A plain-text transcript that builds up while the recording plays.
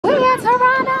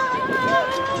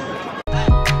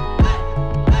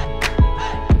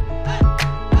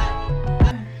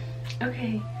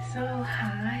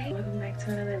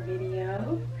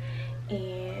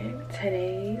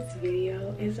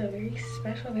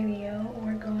video.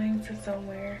 We're going to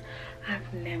somewhere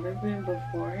I've never been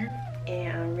before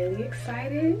and I'm really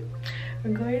excited.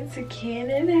 We're going to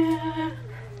Canada.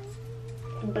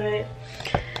 But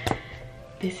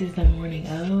this is the morning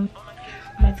of.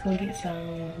 I'm about to go get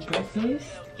some breakfast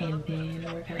and then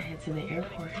we're gonna head to the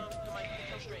airport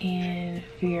and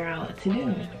figure out what to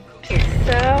do.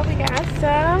 So we got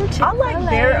some Chick-fil-A. I like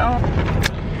their own.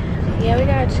 Yeah, we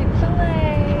got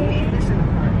Chick-fil-A.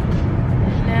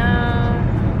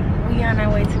 Now we on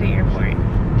our way to the airport.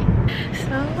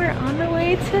 So we're on the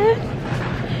way to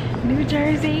New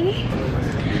Jersey.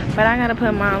 But I gotta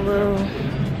put my little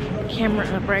camera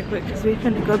up right quick because we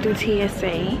finna go through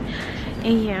TSA.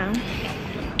 And yeah,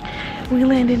 we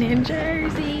landed in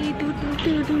Jersey.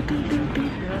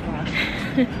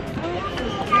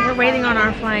 We're waiting on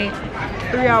our flight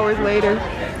 3 hours later.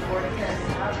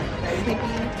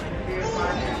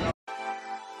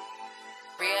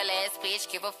 Real ass bitch,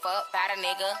 give a fuck about a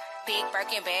nigga. Big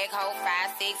Birkin bag, hold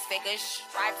 5-6 figures.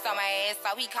 Stripes on my ass,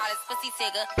 so he call his pussy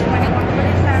tigger.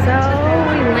 So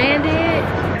we landed.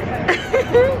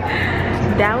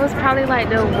 That was probably like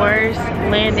the worst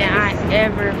landing I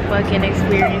ever fucking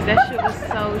experienced. That shit was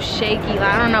so shaky.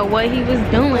 Like, I don't know what he was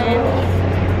doing.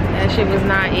 That shit was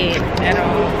not it at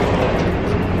all.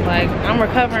 Like, I'm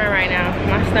recovering right now.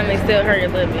 My stomach still hurt a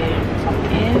little bit.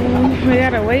 And we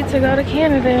gotta wait to go to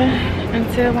Canada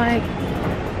until like,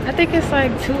 I think it's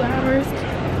like 2 hours.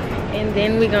 And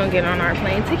then we gonna get on our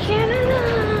plane to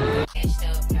Canada.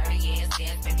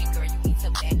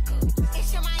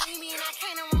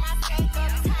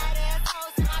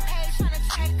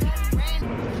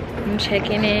 I'm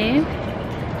checking in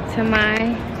to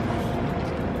my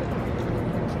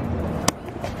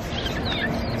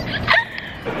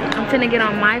I'm finna get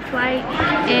on my flight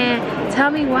and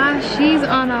tell me why she's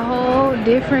on a whole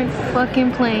different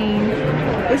fucking plane.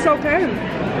 It's okay.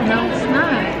 No, it's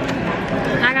not.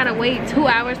 I gotta wait 2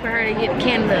 hours for her to get to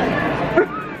Canada.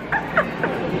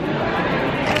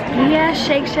 Yeah,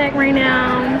 Shake Shack right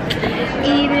now,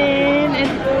 eating and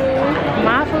food.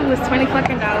 My food was $20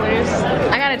 fucking.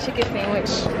 I got a chicken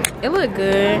sandwich. It looked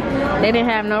good. They didn't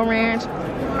have no ranch.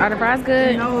 Are the fries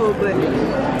good? No, but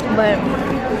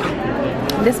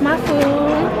this my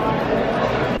food.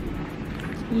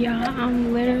 Y'all,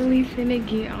 I'm literally finna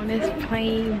get on this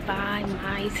plane by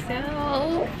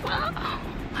myself.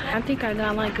 I think I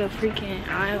got like a freaking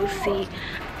aisle seat.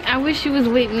 I wish you was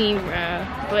with me, bruh,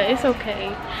 but it's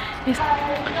okay.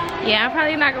 Yeah, I'm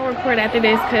probably not gonna record after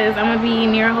this because I'm gonna be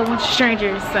near a whole bunch of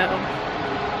strangers. So,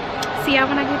 see y'all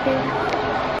when I get there.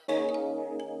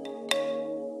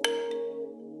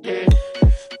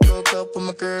 Broke up with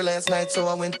my girl last night, so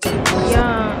I went to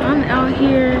Y'all, I'm out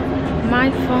here. My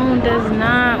phone does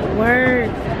not work.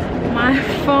 My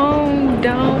phone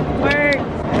don't work.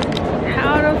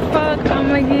 How the fuck I'm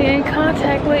gonna get in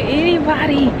contact with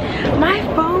anybody? My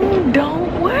phone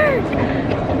don't work.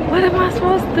 What am I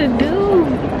supposed to do?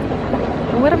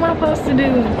 What am I supposed to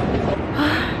do?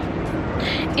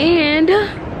 And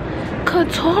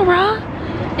Katora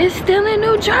is still in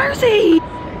New Jersey.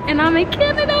 And I'm in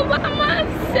Canada by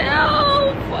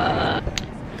myself.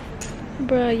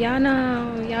 Bruh, y'all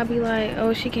know, y'all be like,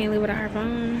 oh, she can't live without her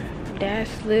phone.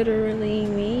 That's literally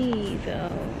me,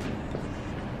 though.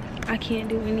 I can't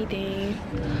do anything.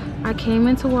 I came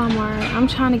into Walmart. I'm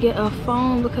trying to get a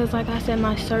phone because, like I said,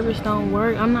 my service don't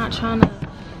work. I'm not trying to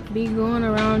be going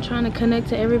around trying to connect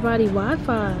to everybody's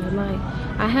Wi-Fi. Like,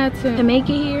 I had to make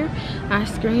it here. I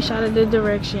screenshotted the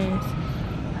directions.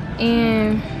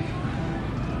 And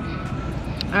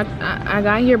I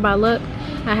got here by luck.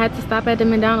 I had to stop at the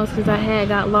McDonald's because I had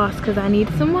got lost because I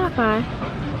needed some Wi-Fi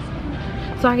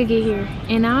so I could get here.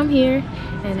 And now I'm here.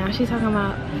 And now she's talking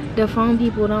about the phone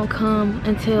people don't come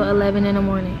until 11 in the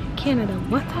morning. Canada,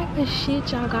 what type of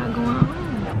shit y'all got going on?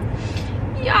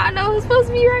 Y'all know who's supposed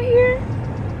to be right here?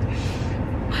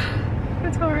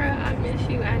 Katora, I miss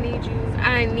you. I need you.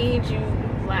 I need you.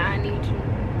 Like, I need you.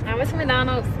 I went to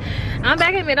McDonald's. I'm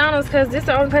back at McDonald's because this is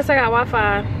the only place I got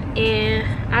Wi-Fi. And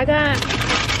I got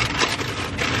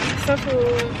some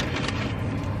food.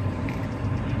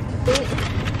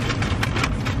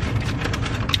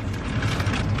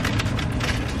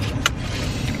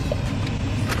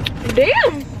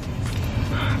 Damn!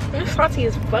 It's salty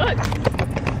as fuck.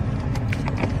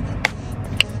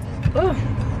 Ugh.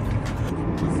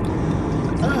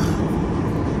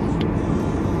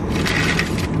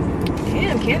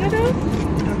 Damn, Canada?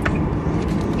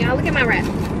 Y'all, look at my wrap.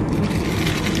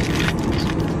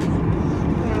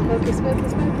 Focus,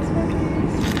 focus, focus, focus.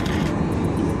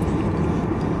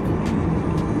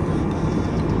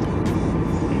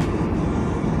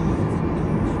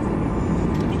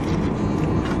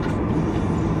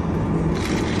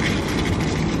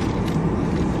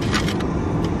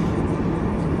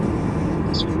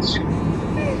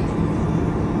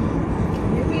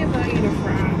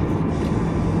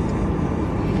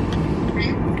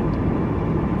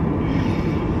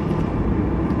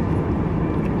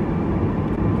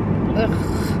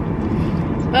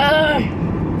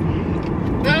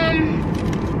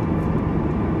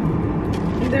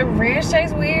 The ranch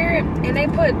tastes weird, and they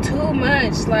put too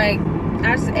much. Like,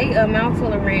 I just ate a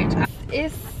mouthful of ranch.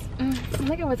 It's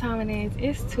look at what time it is.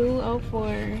 It's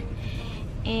 2:04,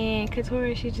 and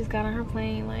Katora, she just got on her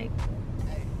plane like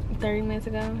 30 minutes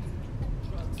ago,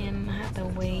 and I have to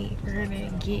wait for her to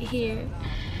get here,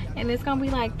 and it's gonna be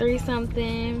like 3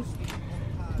 something.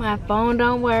 My phone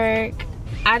don't work.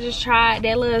 I just tried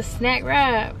that little snack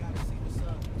wrap.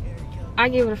 I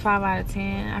give it a 5 out of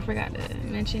 10. I forgot to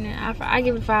mention it. I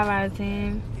give it a 5 out of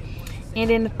 10. And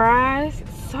then the fries,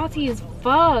 salty as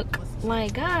fuck.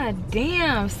 Like, god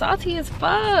damn, salty as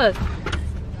fuck.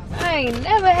 I ain't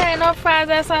never had no fries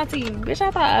that salty. Bitch,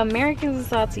 I thought Americans was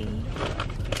salty.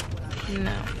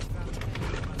 No.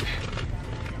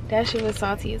 That shit was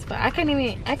salty as fuck. I couldn't even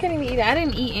eat it. I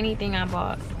didn't eat anything I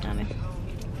bought.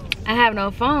 I have no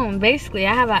phone. Basically,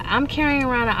 I'm carrying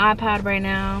around an iPod right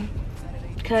now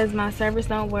because my service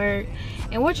don't work.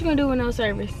 And what you gonna do with no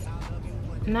service?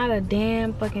 Not a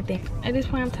damn fucking thing. At this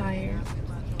point, I'm tired.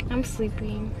 I'm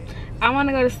sleepy. I want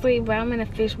to go to sleep, but I'm in a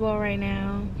fishbowl right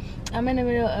now. I'm in the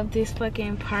middle of this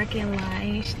fucking parking lot.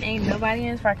 Ain't nobody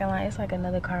in this parking lot. It's like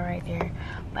another car right there,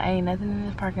 but ain't nothing in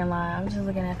this parking lot. I'm just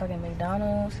looking at fucking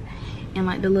McDonald's and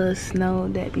like the little snow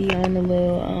that be on the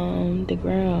little the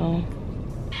ground.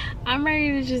 I'm ready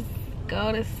to just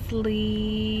go to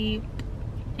sleep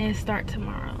and start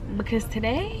tomorrow, because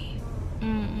today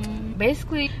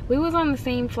basically we was on the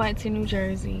same flight to New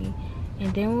Jersey,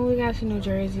 and then when we got to New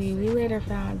Jersey, we later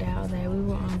found out that we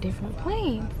were on different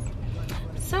planes.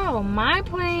 So my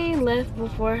plane left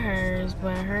before hers,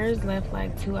 but hers left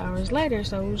like 2 hours later.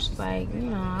 So it was just like, you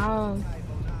know, I'll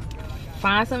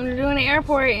find something to do in the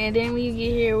airport, and then when you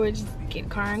get here, we'll just get a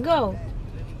car and go.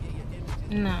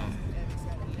 No.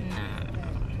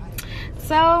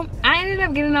 So I ended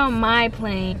up getting on my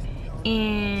plane,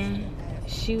 and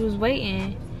she was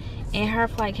waiting, and her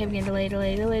flight kept getting delayed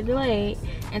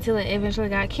until it eventually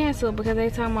got canceled because they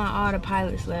talking about all the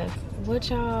pilots left. What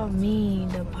y'all mean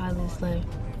the pilots left?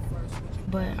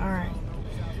 But alright.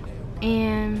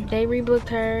 And they rebooked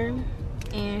her,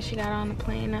 and she got on the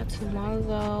plane not too long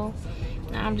ago.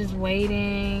 Now I'm just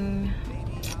waiting.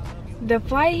 The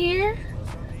flight here,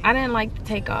 I didn't like the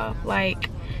takeoff. Like,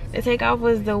 the takeoff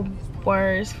was the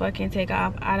worst fucking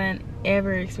takeoff I done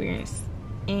ever experienced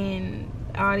in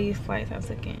all these flights I've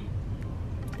taken.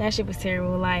 That shit was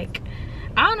terrible. Like,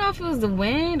 I don't know if it was the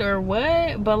wind or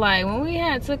what, but like when we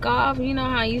had took off, you know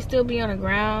how you still be on the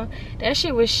ground, that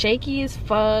shit was shaky as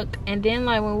fuck. And then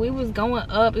like when we was going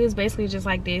up, it was basically just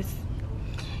like this,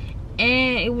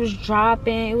 and it was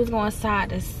dropping, it was going side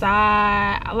to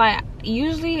side. Like,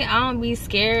 usually I don't be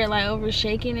scared like over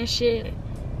shaking and shit.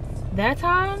 That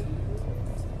time,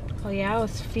 oh yeah, I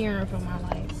was fearing for my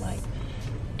life. Like,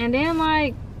 and then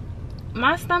like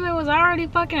my stomach was already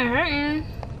fucking hurting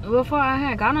before I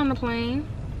had got on the plane,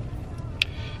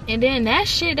 and then that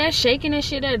shit, that shaking and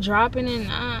shit, that dropping, and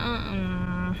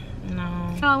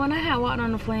no. So when I had walked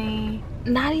on the plane,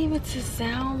 not even to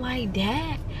sound like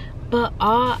that, but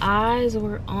all eyes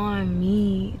were on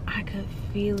me. I could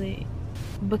feel it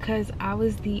because I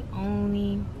was the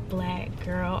only black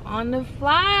girl on the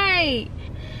flight.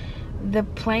 The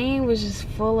plane was just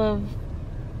full of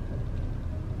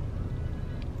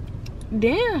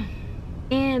damn.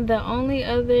 And the only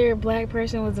other black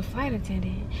person was a flight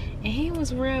attendant, and he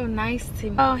was real nice to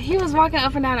me. Oh, he was walking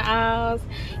up and down the aisles,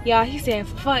 y'all. He said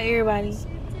fuck everybody.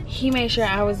 He made sure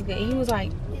I was good. He was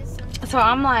like, so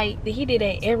I'm like, he did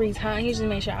that every time. He just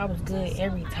made sure I was good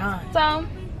every time. So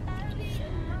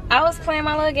I was playing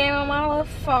my little game on my little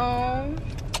phone,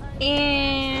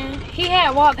 and he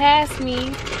had walked past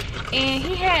me, and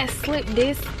he had slipped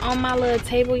this on my little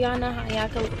table. Y'all know how y'all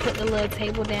can put the little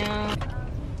table down.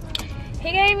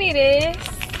 He gave me this.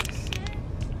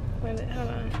 Wait, hold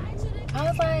on. I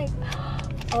was like,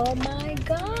 oh my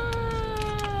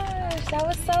gosh, that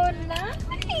was so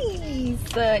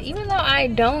nice. Even though I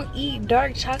don't eat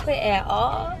dark chocolate at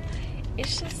all,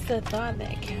 it's just the thought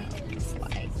that counts.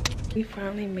 Like, we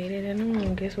finally made it in the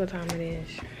room. Guess what time it is?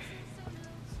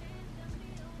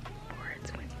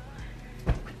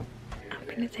 4:21. I'm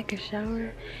gonna take a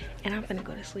shower and I'm gonna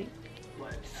go to sleep.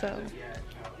 So,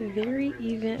 very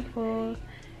eventful,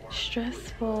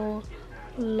 stressful,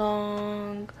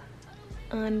 long,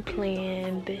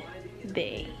 unplanned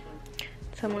day.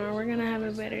 Tomorrow we're gonna have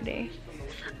a better day.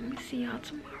 Let me see y'all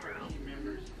tomorrow.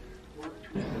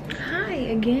 Hi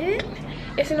again.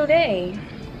 It's a new day,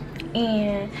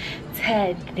 and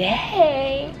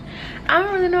today I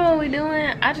don't really know what we're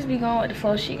doing. I just be going with the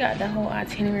flow. She got the whole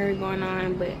itinerary going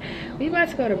on, but we about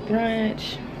to go to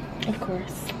brunch. Of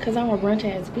course, because I'm a brunch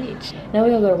ass bitch. Now we're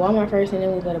gonna go to Walmart first and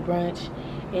then we'll go to brunch.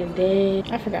 And then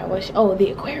I forgot what oh,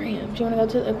 the aquarium. She wanna go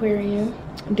to the aquarium,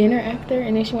 dinner after,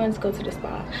 and then she wants to go to the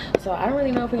spa. So I don't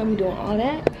really know if we're gonna be doing all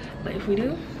that, but if we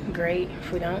do, great.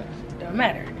 If we don't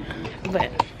matter. But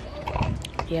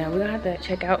yeah, we're gonna have to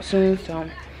check out soon, so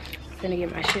I'm gonna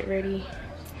get my shit ready.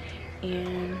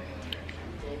 And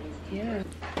yeah,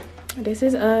 this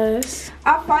is us.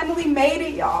 I finally made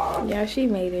it, y'all. Yeah, she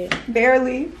made it.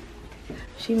 Barely.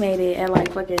 She made it at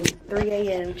like fucking 3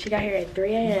 a.m. She got here at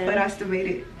 3 a.m. But I still made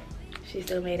it. She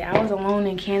still made it. I was alone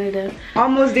in Canada.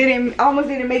 Almost didn't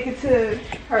make it to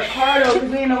her car though, because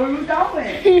we didn't know where we was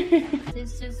going.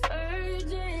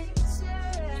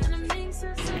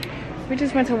 We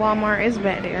just went to Walmart. It's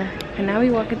back there. And now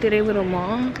we walking through their little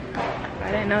mall.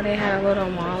 I didn't know they had a little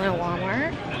mall at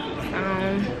Walmart.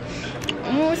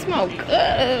 Oh, it smells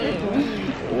good.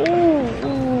 Ooh.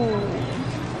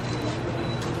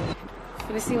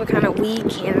 Let's see what kind of weed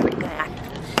Canada got.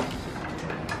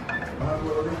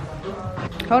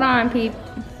 Hold on, Pete.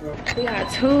 We got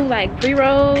 2 like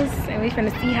pre-rolls, and we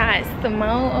finna see how it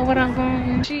smells or what I'm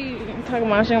going. She talking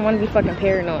about she don't want to be fucking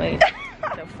paranoid.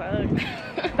 The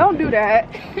fuck? Don't do that.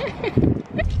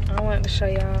 I wanted to show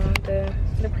y'all the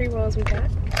pre-rolls we got.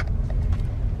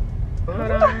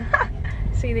 Hold on.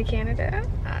 See the Canada?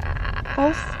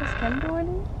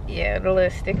 Yeah, the little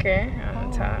sticker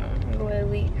on the top. The little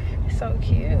leaf. It's so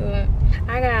cute.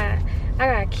 I got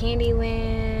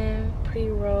Candyland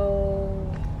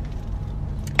pre-roll.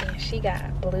 And she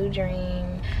got Blue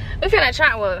Dream. We finna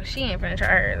try, well, she ain't finna try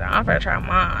hers. I'm finna try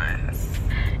mine.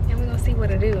 And we gonna see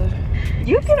what it do.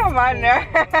 You get on my nerve.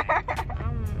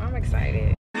 I'm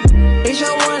excited. It's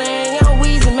your one and your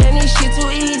Weezy, man, this shit too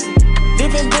easy.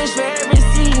 Different bitch for every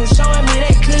season, showing me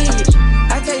that cleavage.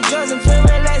 I take drugs and feel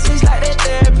relaxed, it's like that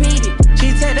therapeutic. She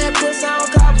take that pussy, I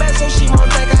don't call back, so she won't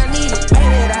think I need it.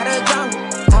 Made it out of jungle,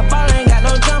 I ball ain't got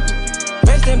no jumper.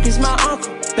 Rest in peace, my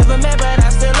uncle. Never met, but I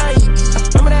still love you.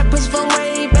 Remember that pussy from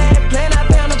way back, playing I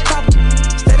pound the pop.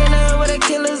 Stayed in the hood with a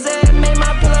killer's at, made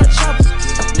my pillow chopper.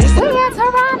 We got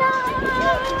Toronto.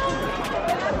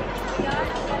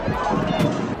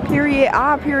 Period.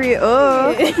 Period.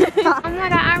 Oh my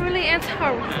god, I'm really in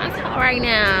Toronto right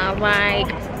now. Like,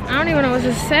 I don't even know what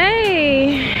to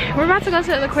say. We're about to go to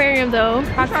the aquarium though.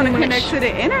 I'm trying to connect to the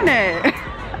internet.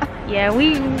 Yeah,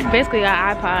 we basically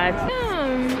got iPods.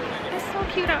 It's so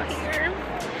cute out here.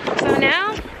 So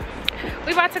now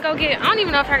we about to go get, I don't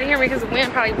even know if I can hear me because the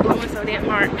wind probably blowing so damn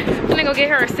hard. I'm gonna go get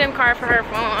her a SIM card for her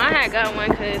phone. I had got one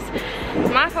because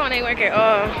my phone ain't working.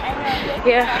 Oh,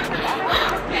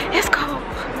 yeah. It's cold.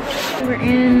 We're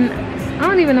in, I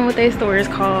don't even know what their store is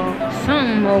called.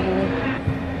 Something mobile.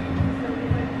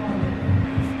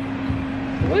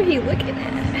 What are you looking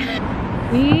at?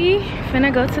 We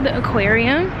finna go to the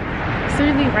aquarium. It's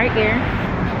literally right there.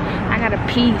 I got a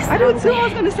piece. I do too, I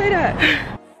was gonna say that.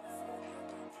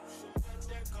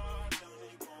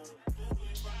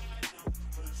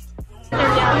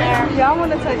 Y'all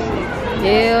wanna touch it?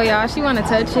 Ew, y'all, she wanna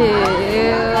touch it.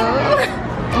 Ew.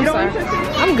 I'm sorry.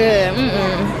 I'm good.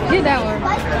 Get that one.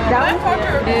 That one?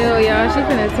 Ew, y'all, she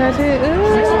finna touch it.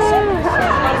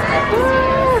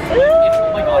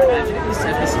 Like automatically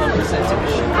set this low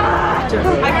percentage.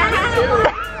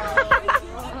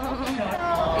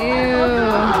 Ew.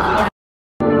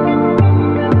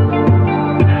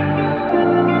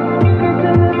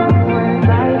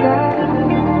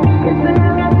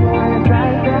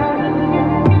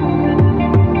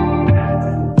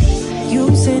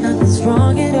 You say nothing's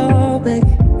wrong at all, baby.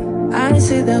 I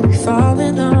say that we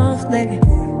falling off, baby.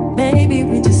 Maybe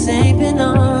we just ain't been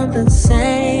on the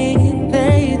same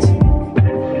page.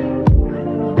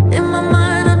 In my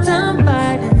mind, I'm done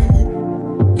fighting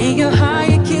it. In your heart,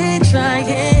 you keep trying.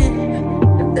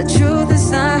 If the truth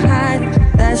is not hiding,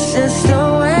 that's just the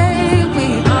way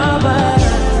we are. But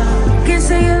can't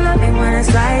say you love me when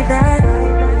it's like that.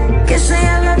 Can't say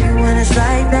I love you when it's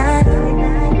like that.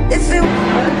 If it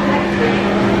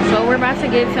So we're about to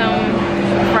get some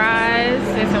fries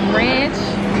and some ranch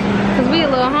because we a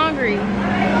little hungry.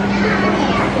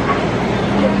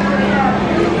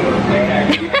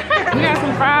 We got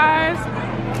some fries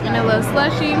and a little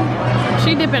slushy.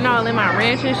 She dipping all in my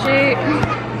ranch and shit.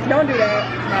 Don't do that.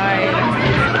 Right.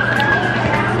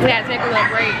 We gotta take a little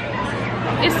break.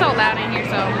 It's so loud in here,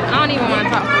 so I don't even want to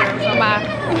talk for real. So bye.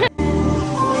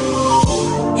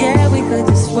 yeah, we could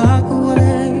just walk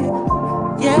away.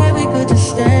 Yeah, we could just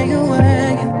stay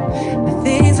away. The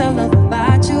things I love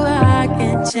about you, I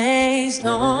can't change.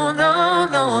 No, no,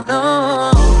 no,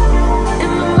 no. In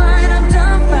my mind, I'm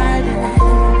done fighting it.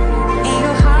 In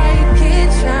your heart, you keep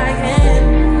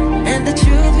trying. And the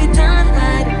truth we done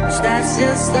hiding.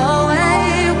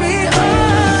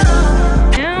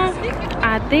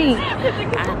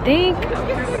 I think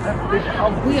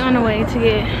we on the way to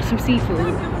get some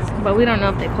seafood, but we don't know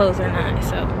if they close or not.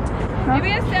 So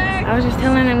I was just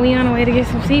telling them we on the way to get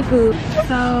some seafood.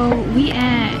 So we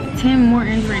at Tim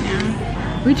Hortons right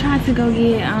now. We tried to go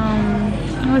get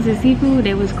what was it, seafood?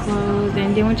 They was closed,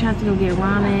 and then we tried to go get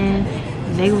ramen.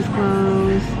 They was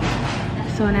closed.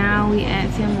 So now we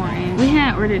at Tim Hortons. We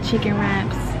had ordered chicken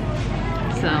wraps.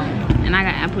 So, and I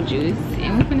got apple juice,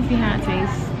 and we're gonna see how it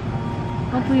tastes.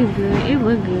 Hopefully it's good. It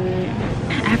looked good.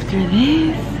 After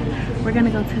this, we're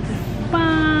gonna go to the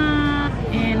spa,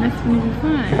 and that's gonna be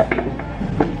fun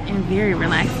and very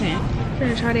relaxing. We're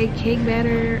gonna try their cake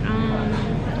batter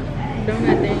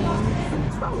donut thing.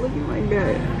 Stop looking like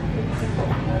that.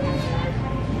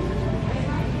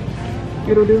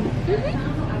 It'll do.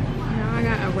 Now I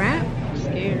got a wrap. I'm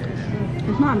scared.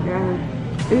 It's not bad.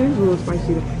 It is a little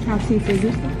spicy though. Have seafood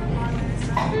this stuff?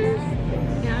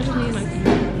 Yeah, I just need like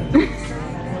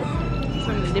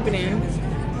something to dip it in.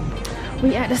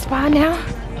 We at the spa now.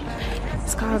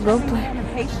 It's called Go Play.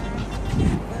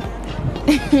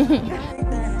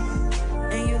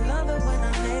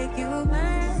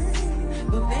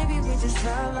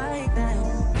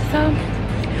 So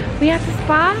we at the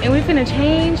spa and we finna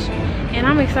change, and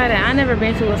I'm excited. I never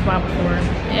been to a spa before,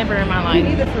 ever in my life.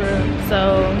 Neither for real.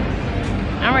 So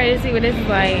I'm ready to see what this is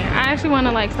like. I actually want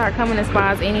to like start coming to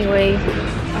spas anyway.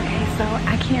 Okay, so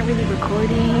I can't really record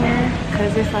in here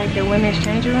because it's like the women's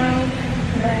changing room,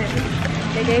 but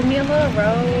they gave me a little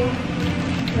robe.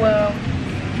 Well,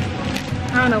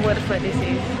 I don't know what the fuck this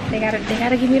is. They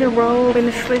gotta give me the robe and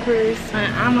the slippers.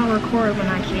 I'm gonna record when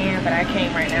I can, but I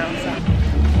can't right now.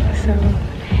 So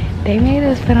they made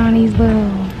us put on these little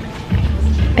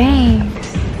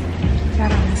things.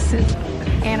 Got on a suit,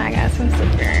 and I got some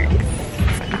slippers.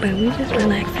 But we just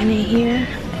relaxing in here.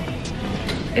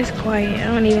 It's quiet. I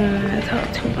don't even want to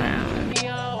talk too loud.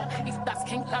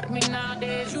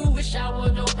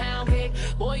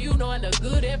 Boy, you know I look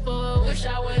good at fuck. Wish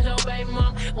I was your baby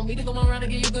mom. Want me to come around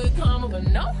and give you good karma, but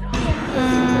no.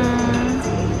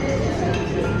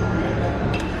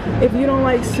 If you don't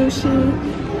like sushi,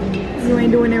 you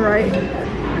ain't doing it right.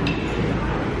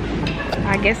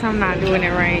 I guess I'm not doing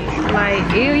it right. Like,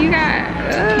 ew, you got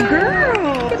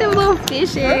girl. Look at them little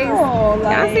fish eggs.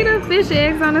 Y'all see the fish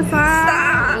eggs on the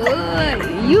side?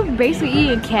 Stop. You basically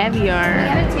eating caviar.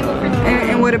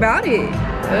 And what about it?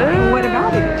 What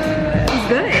about it? It's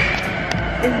good.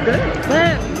 It's good.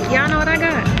 But y'all know what I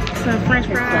got? Some French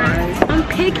fries. I'm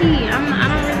picky. I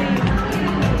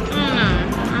don't know.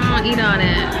 I don't eat all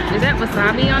that. Is that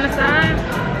wasabi on the side?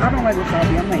 I don't like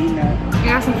wasabi. I'm not eating that. You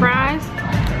got some fries?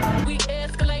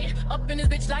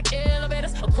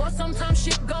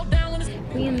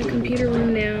 We in the computer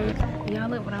room now. Y'all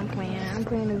look what I'm playing. I'm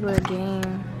playing this little game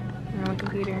on my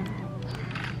computer.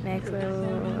 Next level.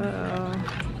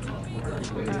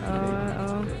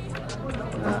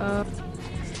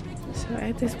 So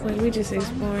at this point, we just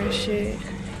exploring shit.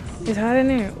 It's hot in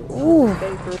there. Ooh.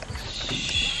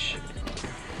 Shh.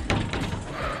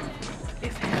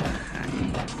 It's hella hot.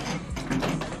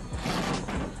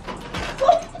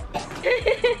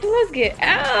 Let's get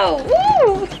out.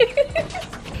 Woo.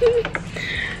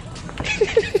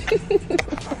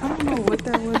 I don't know what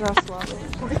that was I swallowed.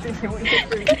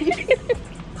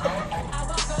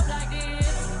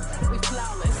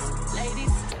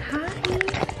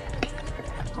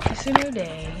 It's a new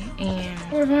day, and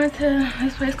we're going to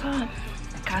this place called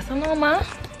Casa Loma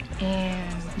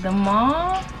and the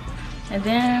mall, and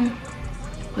then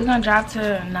we're gonna drive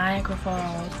to Niagara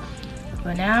Falls.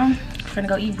 But now we're gonna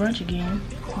go eat brunch again.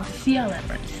 We'll see y'all at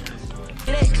brunch. I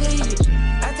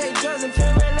take drugs and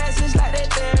feel relaxed, it's like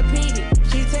that therapeutic.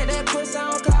 She take that pussy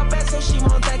on call back so she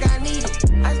won't think I need it.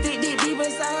 I stick deep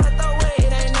inside her throat where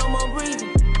it ain't no more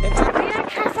breathing. Yeah,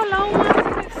 Casa Loma.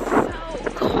 It's so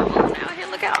cold out here.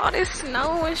 Look at all this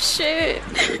snow and shit.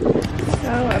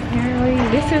 So apparently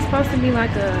this is supposed to be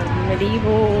like a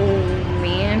medieval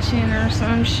mansion or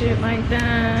some shit like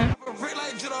that.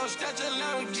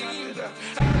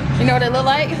 You know what it look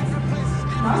like?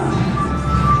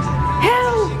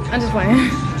 Hell! I'm just playing.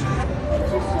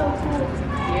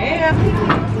 Yeah.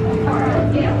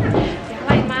 I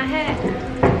like my hat.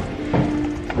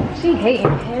 She hating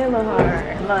hella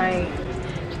hard. Like,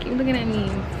 she keep looking at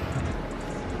me.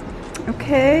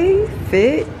 Okay,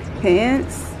 fit,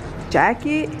 pants,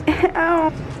 jacket.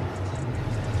 Oh.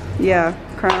 Yeah,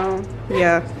 crown.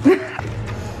 Yeah.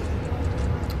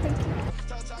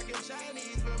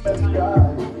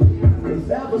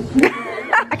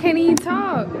 I can't even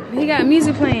talk. He got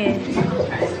music playing.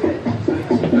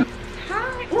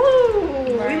 Hi.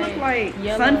 Ooh, we look like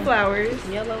yellow. Sunflowers.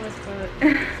 Yellow as fuck.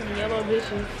 Some yellow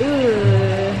bitches.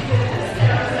 Ugh.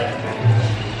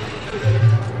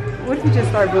 What if you just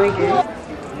start blinking?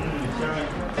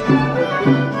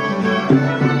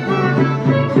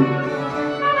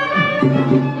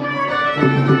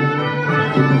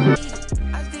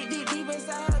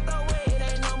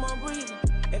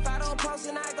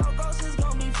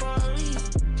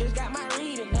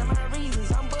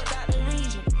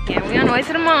 Yeah, we on the way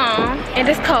to the mall, and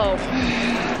it's cold.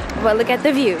 But look at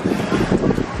the view.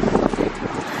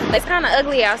 It's kind of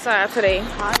ugly outside today,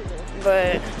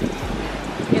 but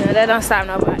you know that don't stop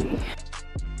nobody.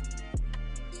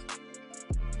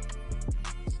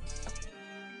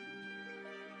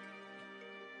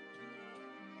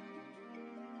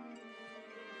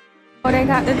 Oh, they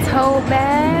got the tote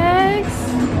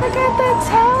bags. Look at the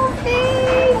tote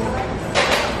thing.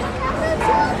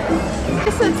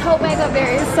 It's a tote bag up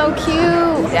there. It's so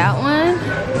cute. That one.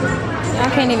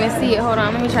 Y'all can't even see it. Hold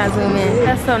on. Let me try to zoom in.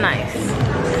 That's so nice.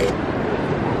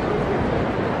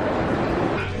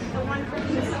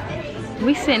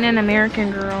 We sitting in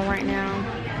American Girl right now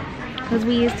because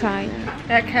we is tired.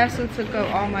 That castle took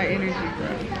up all my energy, bro.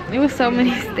 There was so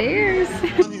many stairs.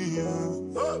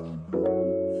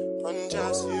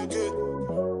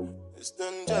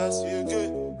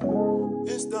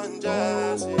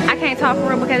 I can't talk for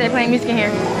real because they're playing music in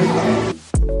here.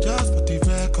 Just for the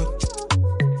record.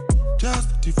 Just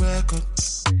for the record.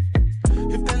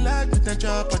 If they like me, then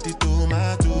drop at the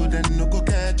tomato, then no go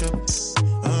catch up.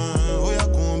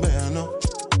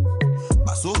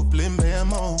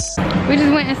 We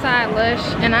just went inside Lush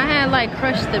and I had like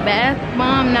crushed the bath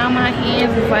bomb. Now my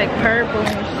hands is like purple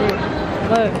and shit.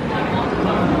 Look.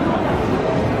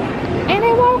 And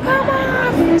it won't come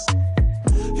off.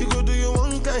 You go do your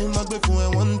one time, I bet for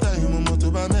one time, I'm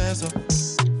to buy mess up.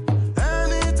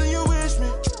 Anything you wish me.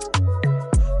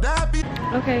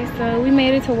 Okay, so we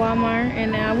made it to Walmart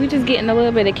and now we just getting a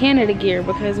little bit of Canada gear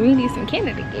because we need some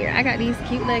Canada gear. I got these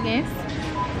cute leggings.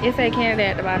 It say Canada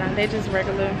at the bottom. They're just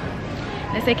regular.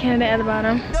 They say Canada at the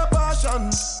bottom.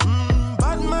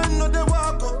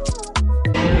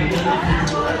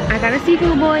 I got a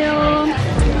seafood boil.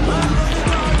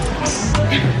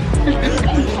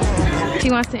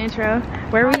 She wants the intro.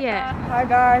 Where we at? Hi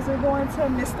guys, we're going to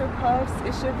Mr. Puffs.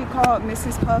 It should be called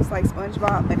Mrs. Puffs like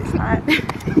SpongeBob, but it's not.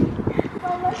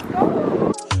 So let's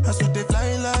go. I saw they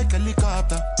fly like a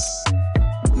helicopter.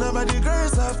 Nobody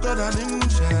girls have got an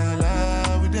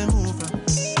inshallah with them over.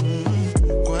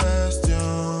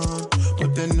 Question,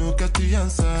 but then no get the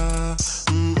answer.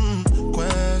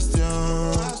 Question.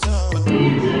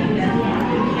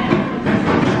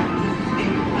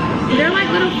 They're like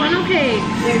little funnel cakes.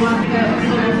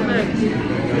 Look.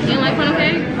 You don't like funnel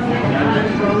cake?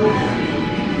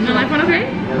 You don't like funnel cake?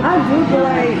 I do, but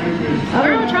like,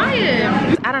 Girl, try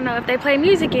it. I don't know if they play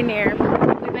music in there.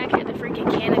 We're back at the freaking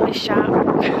cannabis shop.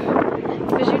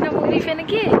 Cause you know what we finna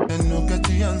get. Then no get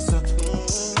the answer.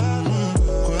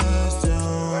 Question,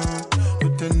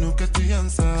 but then no get the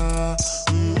answer.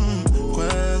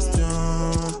 Question,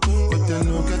 but then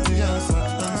no get the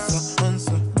answer.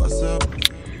 Answer, what's up?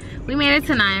 We made it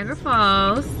to Niagara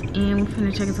Falls and we're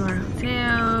finna check into our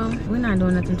hotel. We're not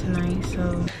doing nothing tonight,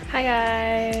 so. Hi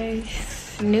guys.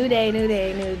 New day, new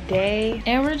day, new day.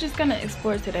 And we're just gonna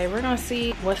explore today. We're gonna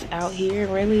see what's out here,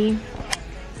 really.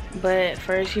 But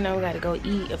first, you know, we gotta go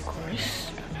eat, of course.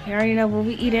 You already know what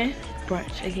we eating.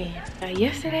 Brunch again.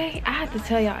 Yesterday, I had to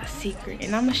tell y'all a secret,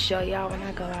 and I'm gonna show y'all when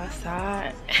I go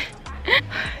outside.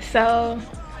 So,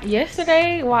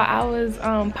 yesterday, while I was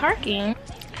parking,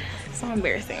 so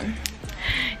embarrassing.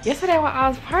 Yesterday, while I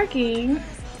was parking,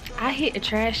 I hit a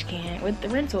trash can with the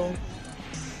rental.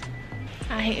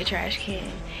 I hit a trash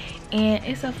can, and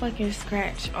it's a fucking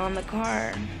scratch on the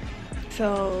car.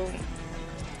 So,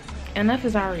 enough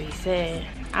is already said.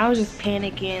 I was just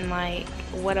panicking, like,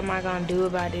 what am I gonna do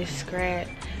about this scratch?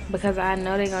 Because I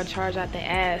know they're gonna charge out the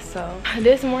ass. So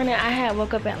this morning I had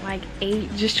woke up at like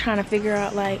 8 just trying to figure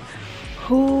out like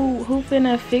who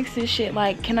finna fix this shit.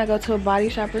 Like, can I go to a body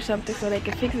shop or something so they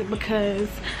can fix it, because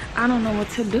I don't know what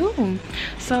to do.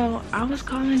 So I was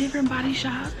calling different body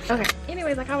shops. Okay,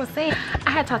 anyways, like I was saying,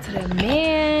 I had talked to the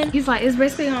man. He's like, it's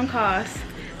basically gonna cost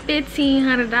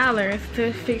 $1,500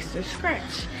 to fix the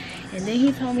scratch. And then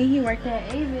he told me he worked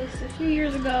at Avis a few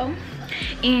years ago,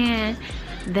 and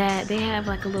that they have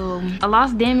like a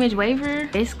loss damage waiver,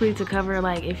 basically to cover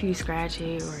like if you scratch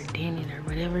it or dent it or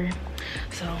whatever.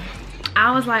 So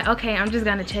I was like, okay, I'm just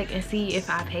gonna check and see if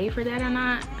I pay for that or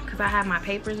not, because I have my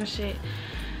papers and shit.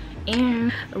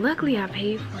 And luckily I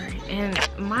paid for it. And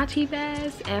my cheap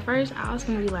ass, at first I was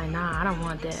gonna be like, nah, I don't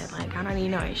want that, like I don't need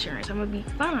no insurance, I'm gonna be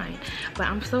fine. But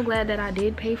I'm so glad that I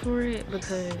did pay for it,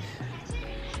 because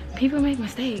people make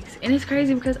mistakes, and it's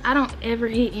crazy because I don't ever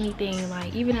hit anything.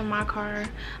 Like, even in my car,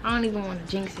 I don't even want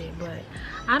to jinx it, but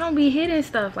I don't be hitting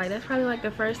stuff. Like, that's probably like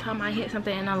the first time I hit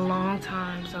something in a long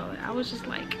time. So I was just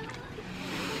like,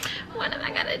 what am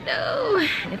I gonna do?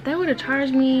 If they would have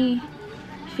charged me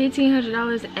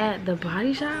 $1,500 at the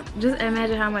body shop, just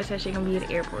imagine how much that shit gonna be at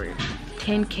the airport.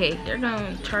 10K. They're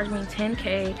gonna charge me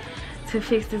 10K to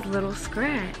fix this little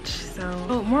scratch.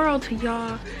 So moral to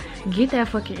y'all, get that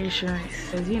fucking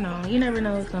insurance, because you know, you never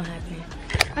know what's gonna happen.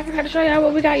 I forgot to show y'all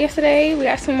what we got yesterday. We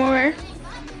got some more,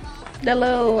 the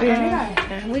little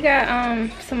we got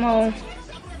some more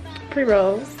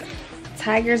pre-rolls,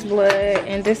 Tiger's Blood,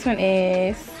 and this one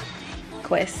is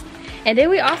Quest. And then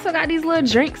we also got these little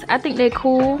drinks. I think they're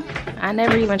cool. I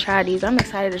never even tried these. I'm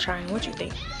excited to try them. What you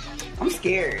think? I'm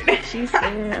scared. She's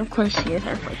scared. Of course she is.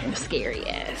 Her fucking scary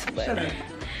ass. But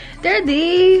they're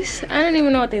these. I don't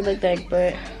even know what they look like,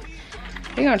 but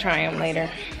we're gonna try them later.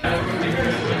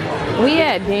 We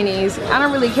at Denny's. I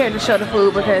don't really care to show the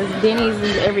food because Denny's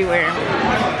is everywhere.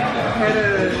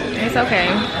 It's okay.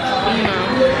 You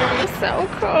know. It's so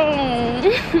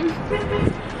cool.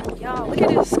 Y'all, look at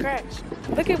this scratch.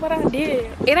 Look at what I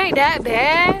did. It ain't that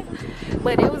bad,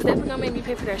 but it was definitely gonna make me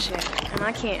pay for that shit. And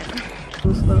I can't.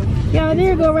 Y'all,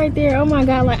 there you go right there. Oh my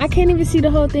god, like I can't even see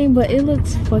the whole thing, but it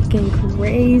looks fucking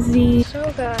crazy.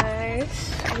 So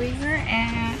guys, we were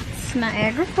at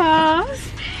Niagara Falls,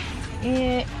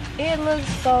 and it looks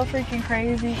so freaking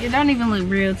crazy. It don't even look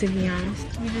real, to be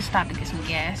honest. We just stopped to get some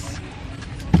gas.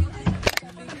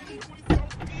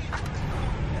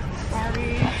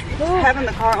 Having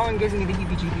the car on gives me the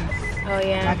heebie-jeebies. Oh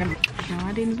yeah. No,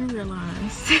 I didn't even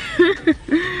realize.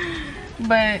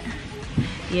 But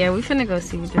yeah, we finna go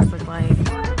see what this looks like.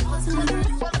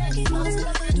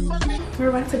 We're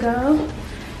about to go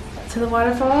to the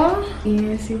waterfall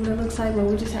and see what it looks like, but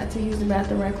we just had to use the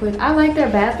bathroom right quick. I like their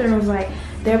bathrooms. Like,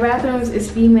 their bathrooms is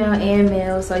female and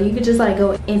male, so you could just like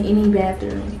go in any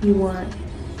bathroom you want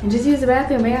and just use the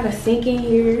bathroom. They got a sink in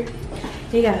here.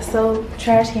 They got soap,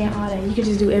 trash can, all that. You can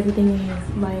just do everything in here.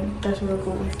 Like, that's real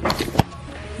cool.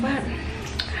 But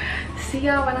see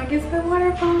y'all when I get to the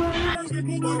waterfall.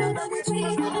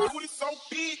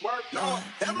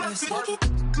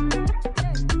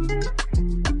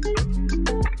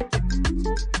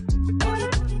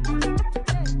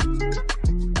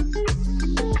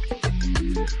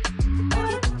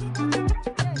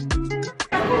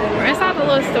 We're inside the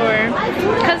little store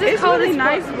because it's cold. Really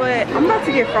nice, but I'm about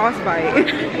to get frostbite.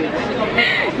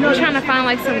 I'm trying to find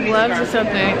like some gloves or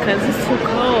something because it's too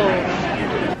cold.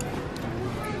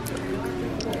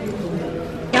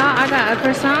 Y'all, I got a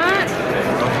croissant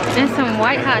and some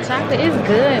white hot chocolate. It's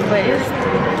good, but it's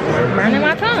burning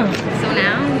my tongue. So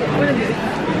now, what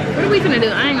are we finna do?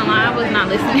 I ain't gonna lie, I was not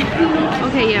listening.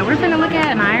 Okay, yeah, we're finna look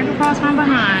at Niagara Falls from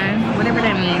behind, whatever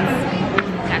that means.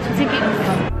 Got 2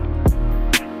 tickets.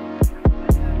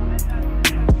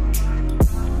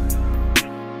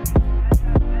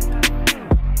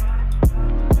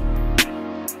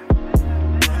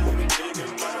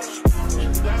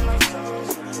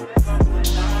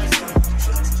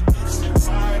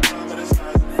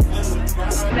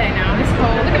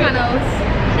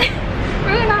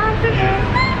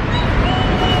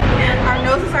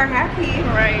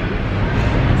 Right.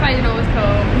 That's how you know it's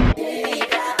cold.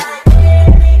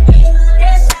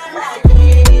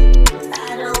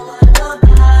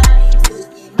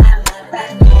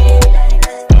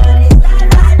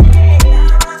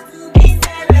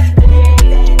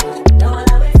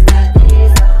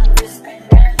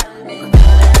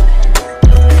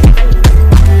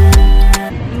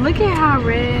 Look at how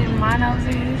red my nose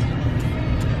is.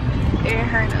 And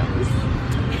her nose.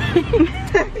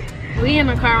 We in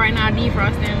the car right now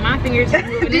defrosting. My fingers is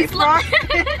moving in slow.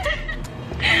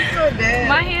 So dead.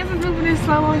 My hands is moving in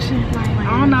slow motion. Like,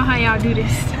 I don't know how y'all do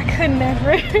this. I could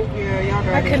never. Yeah, y'all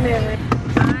got I could never.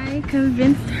 I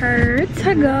convinced her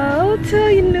to go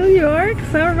to New York,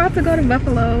 so we're about to go to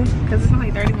Buffalo because it's only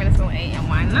 30 minutes away, and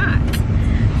why not?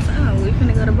 So we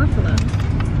finna go to Buffalo.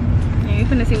 And we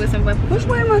finna see what's in Buffalo. Which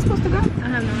way am I supposed to go? I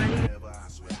have no idea.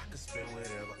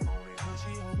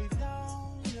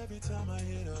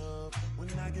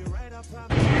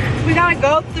 We gotta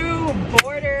go through the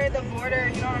border,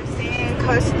 you know what I'm saying?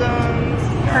 Customs.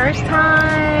 First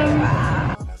time.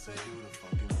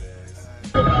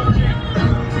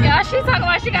 Yeah, she's talking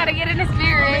about she gotta get in the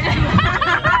spirit.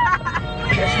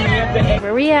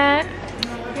 Where we at?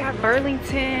 We have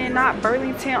Burlington, not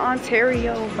Burlington,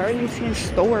 Ontario, Burlington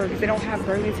store, because they don't have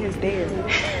Burlington's there.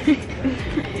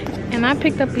 And I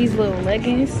picked up these little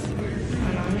leggings. Hold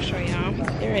on, I'm gonna show y'all.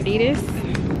 They're Adidas.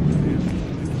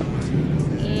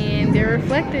 And they're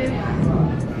reflective.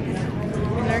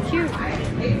 they're cute.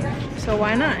 So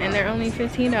why not? And they're only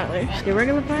 $15. The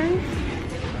regular price,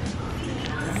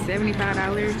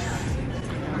 $75.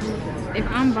 If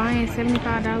I'm buying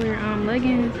 $75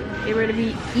 leggings, it better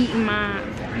be eating my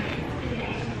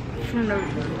from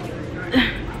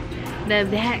the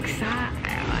back side.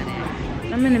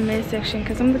 I'm in the midsection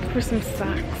because I'm looking for some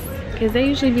socks, because they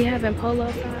usually be having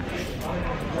polo socks,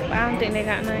 but I don't think they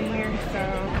got none here. So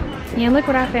yeah, look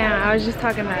what I found. I was just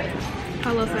talking about it.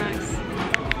 Polo socks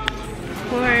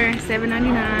for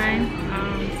 $7.99.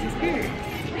 It's Spirit.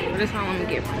 But that's all I'm gonna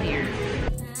get from here.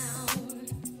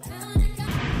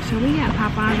 So we got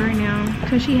Popeyes right now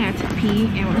because she had to pee,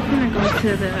 and we're gonna go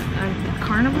to the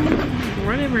carnival,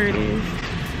 whatever it is.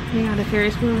 We got the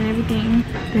Ferris wheel and everything.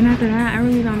 Then after that, I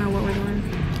really don't know what we're doing.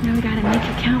 Now we gotta make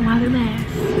it count while it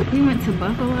lasts. We went to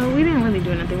Buffalo. We didn't really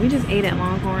do nothing. We just ate at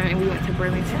Longhorn and we went to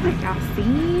Burlington like y'all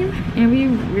seen. And we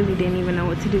really didn't even know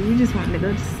what to do. We just wanted to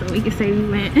go just so we could say we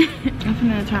went. I'm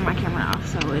gonna turn my camera off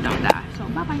so it don't die. So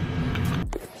bye-bye.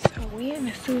 So we in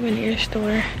a souvenir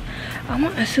store. I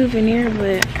want a souvenir,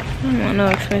 but I don't want no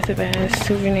expensive ass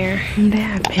souvenir. They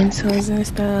have pencils and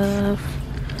stuff.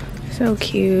 So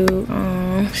cute.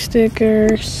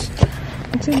 Stickers.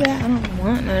 Too bad I don't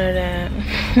want none of that.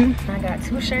 I got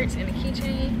 2 shirts and a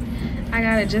keychain. I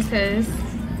got it just because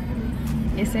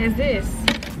it says this.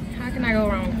 How can I go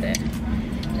wrong with that?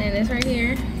 And this right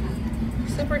here,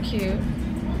 super cute.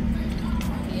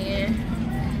 Yeah,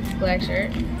 black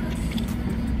shirt.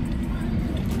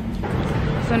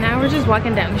 So now we're just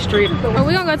walking down the street. Oh,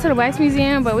 we're gonna go to the wax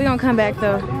museum, but we're gonna come back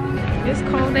though. It's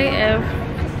cold AF.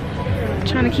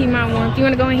 Trying to keep my warmth. You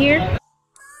wanna go in here?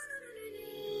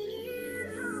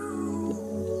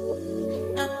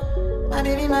 My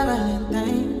baby, my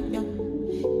Valentine, yeah.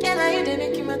 Can I you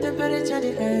make you my temperature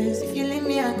the rise? If you leave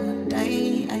me, I could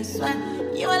die, I swear.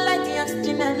 You are like the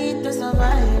oxygen I need to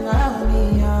survive, I'll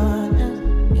be honest.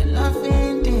 Your love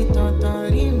ain't it, don't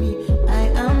leave me. I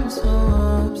am so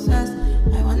obsessed.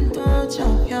 I want to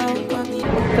chop your body.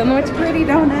 The much pretty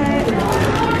donut.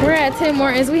 We're at Tim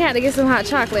Hortons. We had to get some hot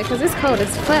chocolate because it's cold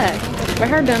as fuck. But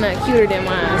her donut cuter than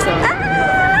mine, so.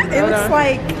 It looks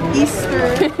like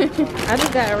Easter. I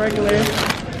just got a regular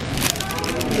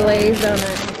glazed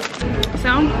donut. So,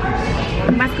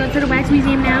 I'm about to go to the wax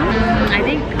museum now. I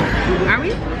think. Are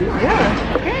we?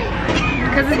 Yeah. Okay.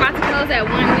 Because it's about to close at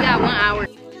 1. We got 1 hour.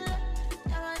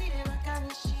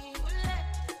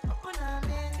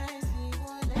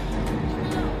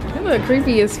 You look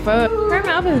creepy as fuck. Her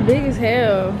mouth is big as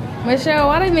hell. Michelle,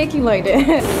 why they make you like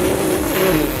that?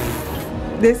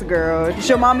 This girl. It's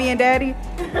your mommy and daddy?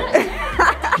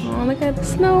 Oh, look at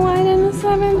Snow White and the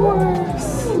 7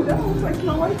 Dwarfs. Ooh, that looks like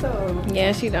Snow White though.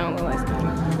 Yeah, she don't look like Snow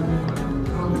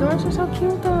White. Dwarfs are so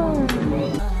cute though.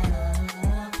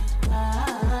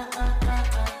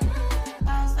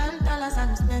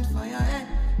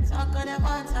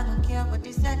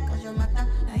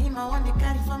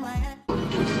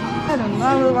 I do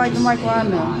not look like the Michael I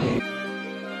know.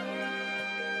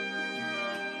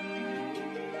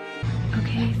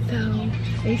 Okay, so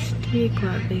it's 3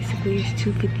 o'clock basically. It's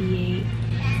 2:58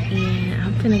 and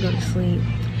I'm finna go to sleep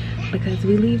because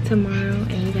we leave tomorrow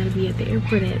and we gotta be at the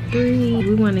airport at 3.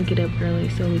 We want to get up early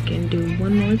so we can do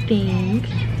one more thing.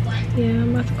 Yeah,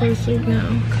 I'm about to go to sleep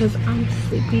now because I'm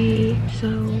sleepy. So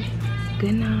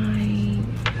good night.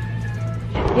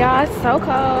 Y'all, it's so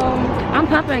cold. I'm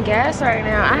pumping gas right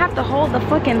now. I have to hold the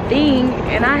fucking thing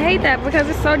and I hate that because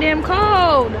it's so damn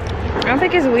cold. I don't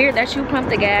think it's weird that you pump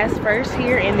the gas first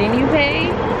here and then you pay.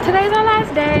 Today's our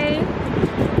last day.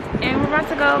 And we're about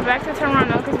to go back to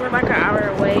Toronto because we're like an hour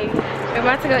away. We're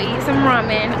about to go eat some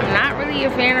ramen. I'm not really a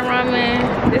fan of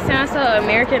ramen. This sounds so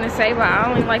American to say, but I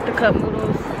only like the cup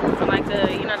noodles. I like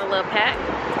the, you know, the little pack.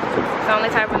 It's the only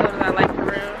type of noodles I like for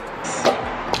real.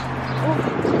 Ooh.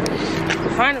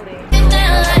 Finally.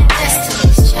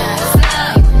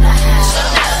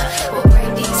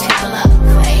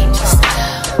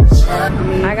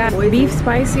 I got beef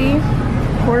spicy,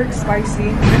 pork spicy.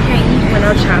 I can't eat with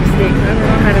no chopsticks. I don't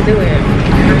know how to do it.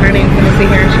 I'm not even gonna sit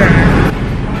here and try.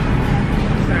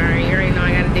 Sorry, you already know I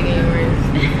gotta dig in your wrist.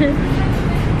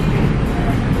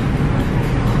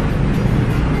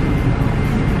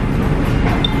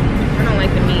 I don't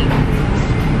like the meat.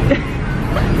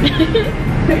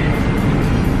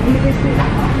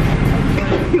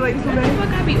 You like this one? What the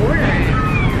fuck I be ordering?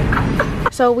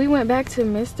 So we went back to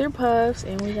Mr. Puff's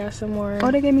and we got some more.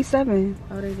 Oh, they gave me 7.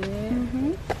 Oh, they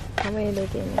did? How many did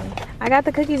they give me? I got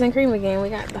the cookies and cream again. We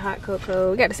got the hot cocoa.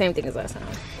 We got the same thing as last time.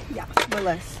 Yeah, but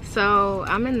less. So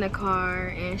I'm in the car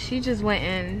and she just went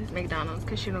in McDonald's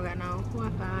because she don't got no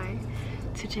Wi-Fi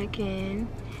to check in.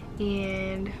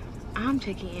 And I'm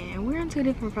checking in. We're on 2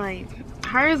 different flights.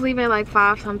 Hers leave at like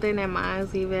 5 something and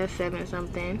mine's leave at 7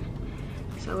 something.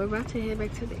 So we're about to head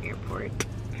back to the airport.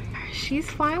 She's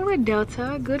flying with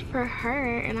Delta, good for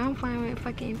her, and I'm flying with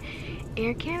fucking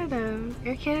Air Canada.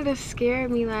 Air Canada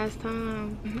scared me last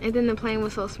time, and then the plane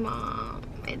was so small.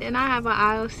 And then I have an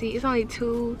aisle seat. It's only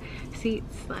 2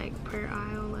 seats like per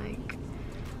aisle. Like,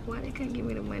 why they couldn't give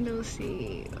me the window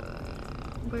seat?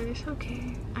 But it's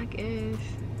okay, I guess.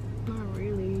 Not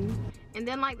really. And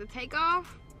then like the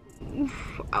takeoff,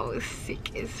 oof, I was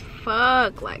sick as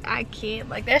fuck. Like, I can't,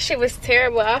 like, that shit was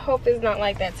terrible. I hope it's not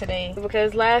like that today,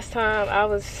 because last time I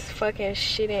was fucking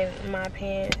shitting my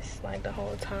pants like the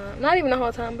whole time. Not even the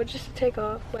whole time, but just to take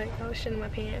off. Like, I was shitting my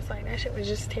pants. Like, that shit was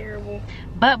just terrible.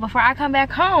 But before I come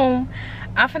back home,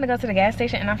 I'm finna go to the gas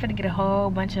station and I'm finna get a whole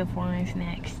bunch of foreign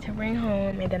snacks to bring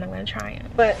home, and then I'm gonna try them.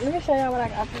 But let me show y'all what I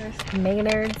got first.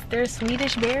 Maynards, they're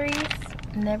Swedish berries.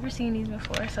 Never seen these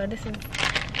before, so this is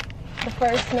the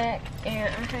first snack.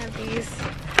 And I have these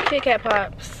Kit Kat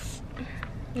Pops.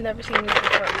 Never seen these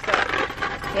before, so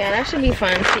yeah, that should be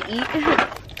fun to eat.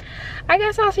 I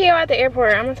guess I'll see y'all at the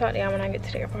airport. I'm gonna talk to y'all when I get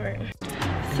to the airport.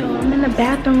 So I'm in the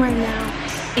bathroom right now,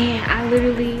 and I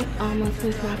literally almost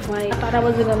missed my flight. I thought I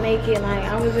wasn't gonna make it. Like,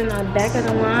 I was in the back of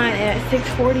the line at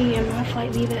 6:40 and my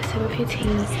flight leave at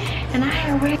 7:15. And I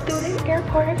had ran through the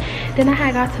airport. Then I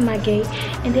had got to my gate,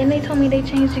 and then they told me they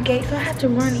changed the gate, so I had to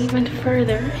run even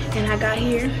further. And I got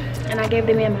here, and I gave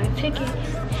the man my ticket,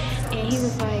 and he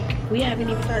was like, we haven't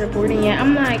even started boarding yet.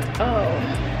 I'm like, oh.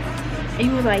 And he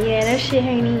was like, yeah, that shit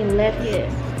ain't even left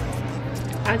yet.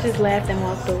 I just laughed and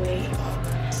walked away.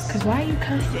 Cause why are you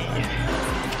cussing?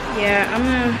 Yeah, I'm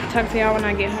gonna talk to y'all when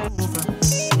I get home.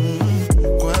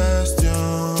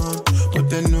 Question, but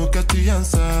then no get the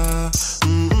answer.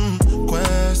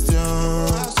 Question,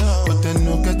 but then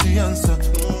no get the answer.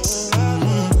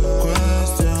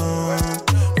 Question,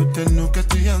 but then no get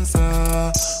the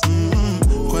answer.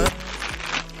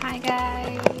 Hi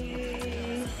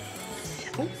guys.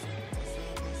 Ooh.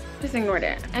 Just ignore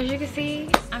that. As you can see,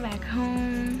 I'm back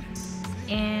home.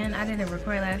 And I didn't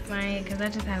record last night because I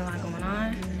just had a lot going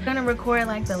on. I'm gonna record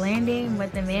like the landing,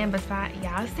 but the man beside,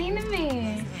 y'all seen the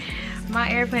man, my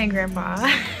airplane grandpa.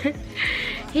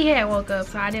 He had woke up,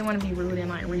 so I didn't want to be rude and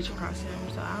like reach across him.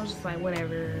 So I was just like,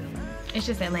 whatever, it's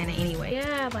just Atlanta anyway.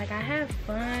 Yeah, like, I have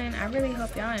fun. I really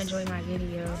hope y'all enjoy my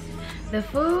video. The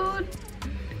food,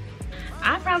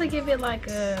 I probably give it like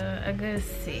a good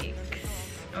 6,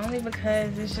 only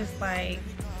because it's just like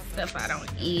stuff I don't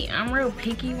eat. I'm real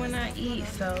picky when I eat,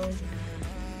 so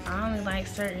I only like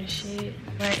certain shit.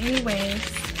 But anyways,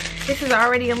 this is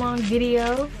already a long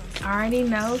video. I already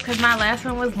know, because my last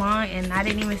one was long and I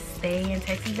didn't even stay in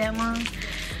Texas that long.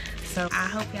 So I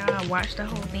hope y'all watched the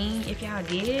whole thing. If y'all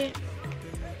did,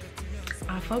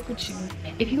 I fuck with you.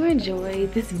 If you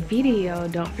enjoyed this video,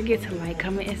 don't forget to like,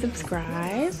 comment, and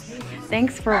subscribe.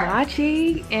 Thanks for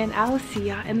watching, and I'll see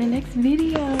y'all in the next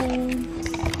video.